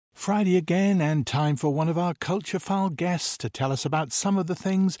Friday again, and time for one of our Culture File guests to tell us about some of the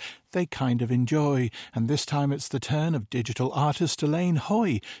things they kind of enjoy. And this time it's the turn of digital artist Elaine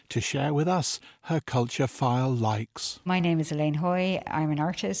Hoey to share with us her Culture File likes. My name is Elaine Hoey. I'm an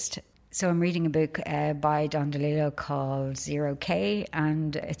artist. So I'm reading a book by Don DeLillo called 0K,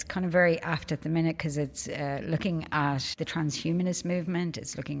 and it's kind of very apt at the minute because it's looking at the transhumanist movement.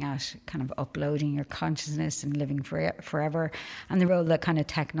 It's looking at kind of uploading your consciousness and living forever, and the role that kind of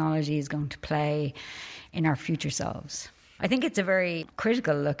technology is going to play in our future selves. I think it's a very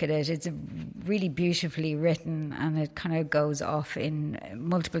critical look at it. It's really beautifully written, and it kind of goes off in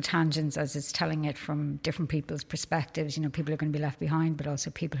multiple tangents as it's telling it from different people's perspectives. You know, people are going to be left behind, but also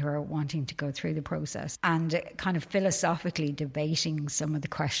people who are wanting to go through the process, and kind of philosophically debating some of the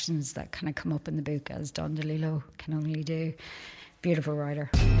questions that kind of come up in the book, as Don DeLillo can only do. Beautiful writer.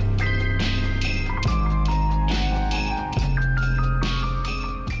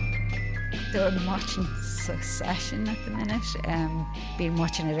 So I'm watching Succession at the minute, been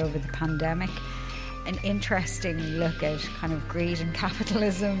watching it over the pandemic. An interesting look at kind of greed and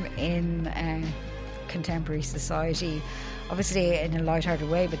capitalism in contemporary society. Obviously in a light-hearted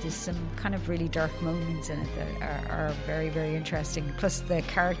way, but there's some kind of really dark moments in it that are very, very interesting. Plus the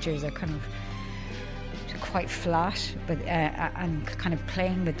characters are kind of quite flat, but and kind of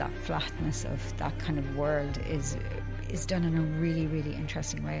playing with that flatness of that kind of world is done in a really, really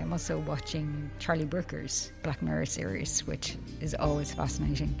interesting way. I'm also watching Charlie Brooker's Black Mirror series, which is always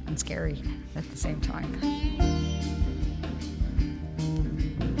fascinating and scary at the same time.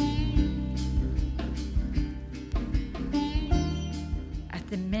 At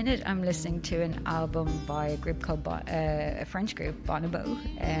the minute, I'm listening to an album by a group called a French group, Bonobo,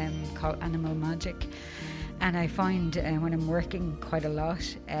 called Animal Magic. And I find when I'm working quite a lot,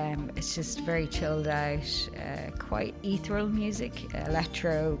 it's just very chilled out, quite ethereal music,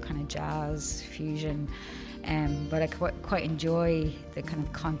 electro, kind of jazz, fusion. But I quite enjoy the kind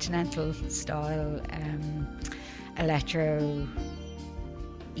of continental style, electro,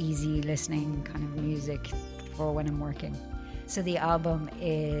 easy listening kind of music for when I'm working. So the album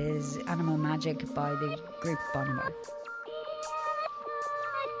is Animal Magic by the group Bonobo.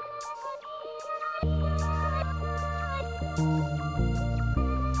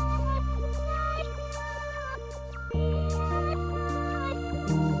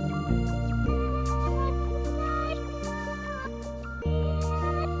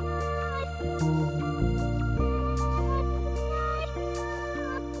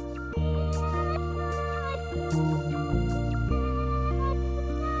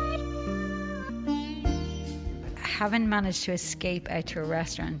 Haven't managed to escape out to a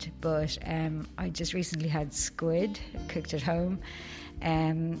restaurant, but I just recently had squid cooked at home,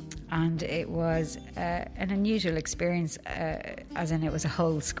 and it was an unusual experience, as in it was a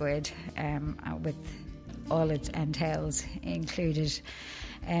whole squid with all its entails included.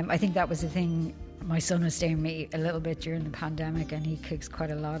 I think that was the thing. My son was staying with me a little bit during the pandemic, and he cooks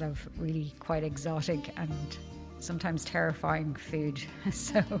quite a lot of really quite exotic and sometimes terrifying food.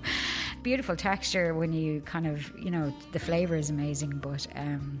 So beautiful texture when you kind of, you know, the flavour is amazing, but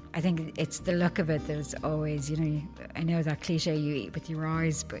I think it's the look of it that is always, you know, I know that cliche, you eat with your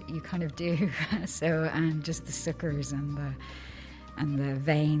eyes, but you kind of do. So, and just the suckers and the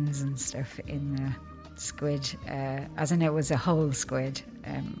veins and stuff in the squid, as in it was a whole squid.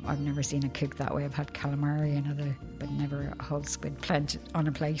 I've never seen it cooked that way. I've had calamari and other, but never a whole squid planted on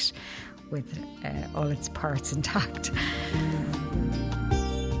a plate with all its parts intact.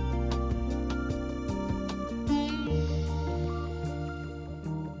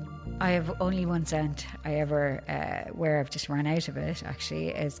 I have only one scent I ever wear. I've just run out of it, actually.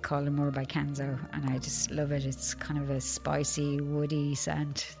 It's called Amour by Kenzo, and I just love it. It's kind of a spicy, woody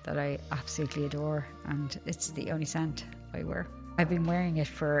scent that I absolutely adore, and it's the only scent I wear. I've been wearing it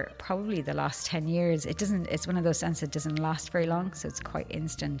for probably the last 10 years. It's one of those scents that doesn't last very long, so it's quite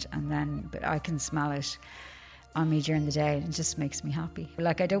instant, but I can smell it on me during the day, and it just makes me happy.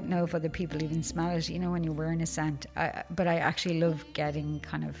 Like, I don't know if other people even smell it, you know, when you're wearing a scent, but I actually love getting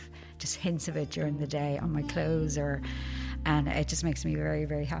kind of just hints of it during the day on my clothes, and it just makes me very,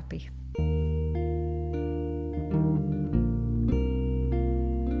 very happy.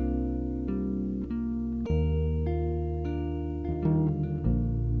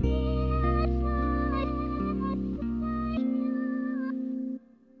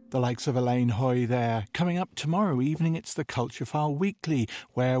 The likes of Elaine Hoey there. Coming up tomorrow evening, it's the Culture File Weekly,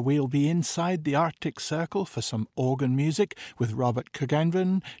 where we'll be inside the Arctic Circle for some organ music with Robert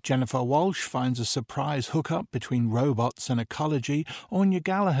Cogenvan. Jennifer Walsh finds a surprise hookup between robots and ecology. Anya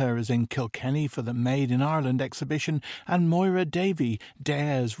Gallagher is in Kilkenny for the Made in Ireland exhibition. And Moira Davey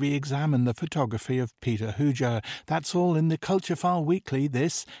dares re-examine the photography of Peter Huger. That's all in the Culture File Weekly,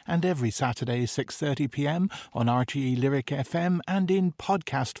 this and every Saturday 6:30 p.m. on RTE Lyric FM and in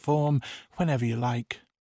podcast form whenever you like.